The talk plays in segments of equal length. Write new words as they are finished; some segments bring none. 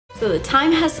So the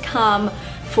time has come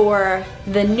for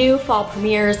the new fall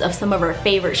premieres of some of our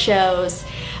favorite shows,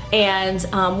 and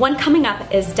one coming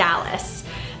up is Dallas.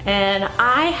 And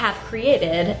I have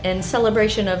created, in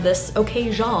celebration of this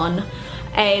occasion,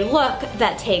 a look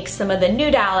that takes some of the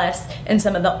new Dallas and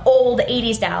some of the old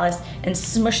 80s Dallas and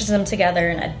smushes them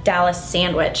together in a Dallas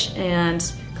sandwich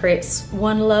and creates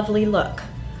one lovely look.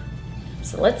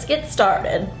 So let's get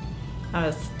started. I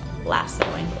was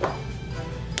lassoing.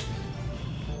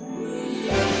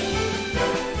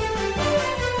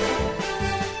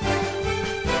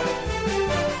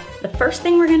 The first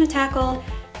thing we're gonna tackle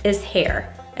is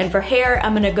hair. And for hair,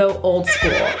 I'm gonna go old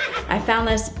school. I found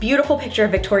this beautiful picture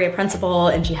of Victoria Principal,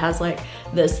 and she has like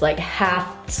this like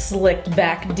half slicked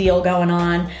back deal going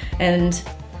on and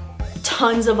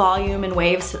tons of volume and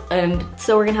waves. And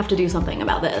so we're gonna have to do something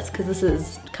about this because this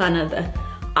is kind of the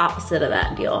opposite of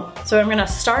that deal. So I'm gonna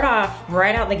start off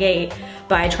right out the gate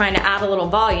by trying to add a little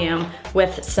volume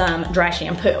with some dry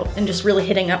shampoo and just really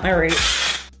hitting up my roots.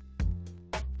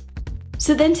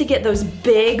 So then to get those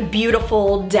big,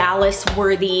 beautiful,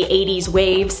 Dallas-worthy 80s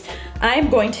waves,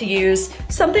 I'm going to use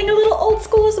something a little old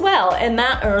school as well, and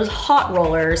that is hot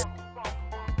rollers.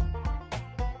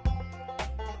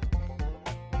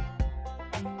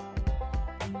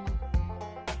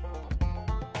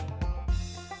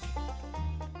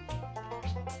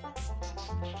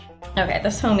 Okay,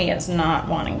 this homie is not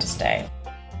wanting to stay.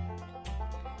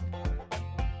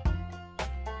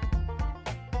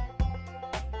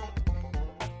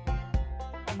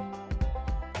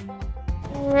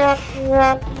 Now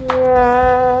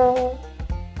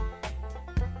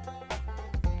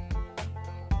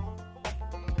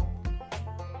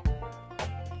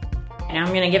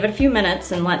I'm gonna give it a few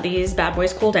minutes and let these bad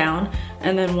boys cool down,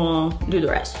 and then we'll do the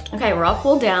rest. Okay, we're all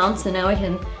cooled down, so now we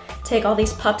can take all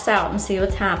these pups out and see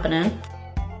what's happening.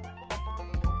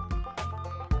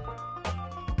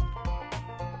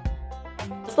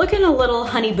 It's looking a little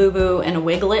honey boo boo and a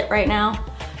wiglet right now,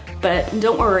 but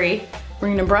don't worry. We're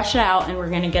gonna brush it out and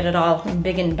we're gonna get it all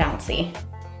big and bouncy.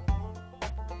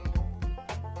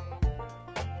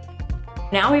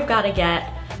 Now we've gotta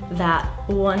get that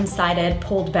one-sided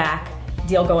pulled back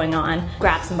deal going on.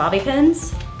 Grab some bobby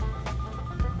pins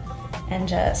and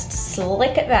just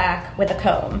slick it back with a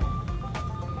comb.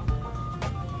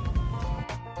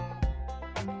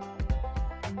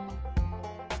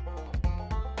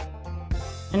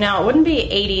 And now it wouldn't be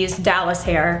 80s Dallas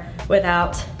hair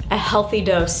without a healthy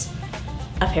dose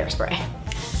of hairspray.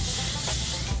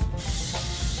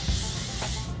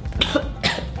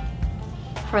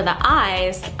 For the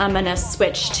eyes, I'm gonna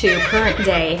switch to current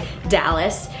day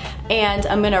Dallas, and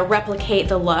I'm gonna replicate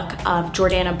the look of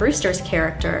Jordana Brewster's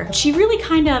character. She really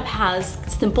kind of has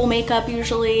simple makeup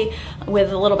usually,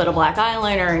 with a little bit of black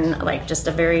eyeliner and like just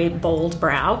a very bold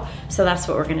brow. So that's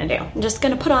what we're gonna do. I'm just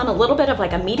gonna put on a little bit of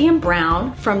like a medium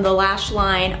brown from the lash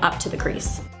line up to the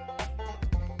crease.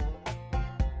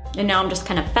 And now I'm just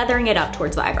kind of feathering it up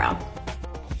towards the eyebrow.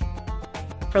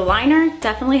 For liner,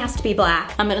 definitely has to be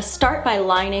black. I'm gonna start by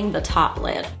lining the top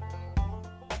lid.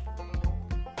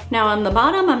 Now on the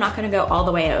bottom, I'm not gonna go all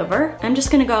the way over. I'm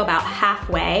just gonna go about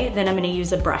halfway, then I'm gonna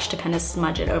use a brush to kind of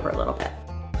smudge it over a little bit.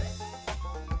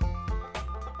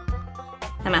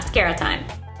 And mascara time.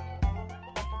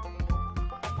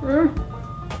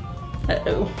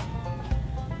 Uh-oh.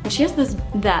 And she has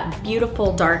that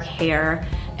beautiful dark hair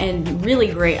and really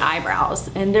great eyebrows,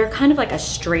 and they're kind of like a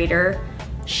straighter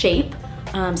shape.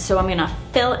 So I'm gonna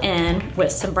fill in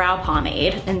with some brow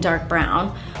pomade in dark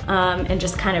brown and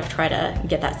just kind of try to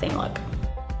get that same look.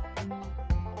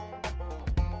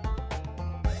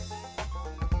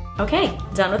 Okay,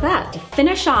 done with that. To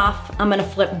finish off, I'm gonna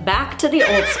flip back to the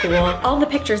old school. All the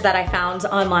pictures that I found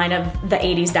online of the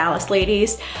 80s Dallas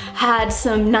ladies had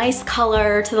some nice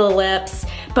color to the lips,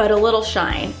 but a little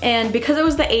shine. And because it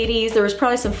was the 80s, there was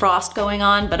probably some frost going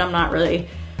on, but I'm not really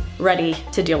ready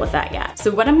to deal with that yet.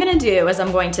 So what I'm gonna do is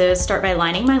I'm going to start by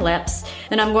lining my lips,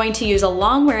 and I'm going to use a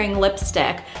long-wearing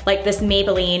lipstick, like this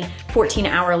Maybelline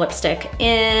 14-hour lipstick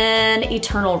in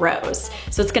Eternal Rose.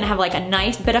 So it's gonna have like a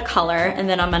nice bit of color, and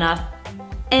then I'm gonna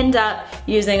end up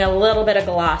using a little bit of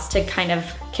gloss to kind of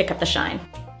kick up the shine.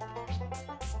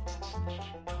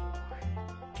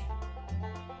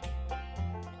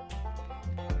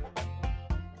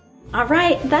 All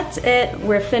right, that's it.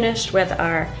 We're finished with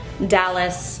our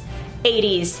Dallas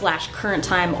 80s / current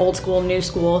time, old school, new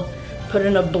school. Put it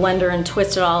in a blender and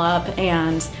twist it all up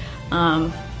and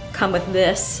come with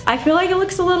this. I feel like it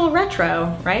looks a little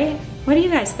retro, right? What do you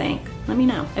guys think? Let me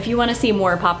know. If you want to see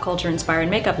more pop culture inspired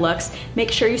makeup looks,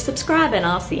 make sure you subscribe and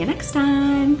I'll see you next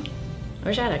time. I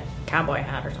wish I had a cowboy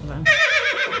hat or something.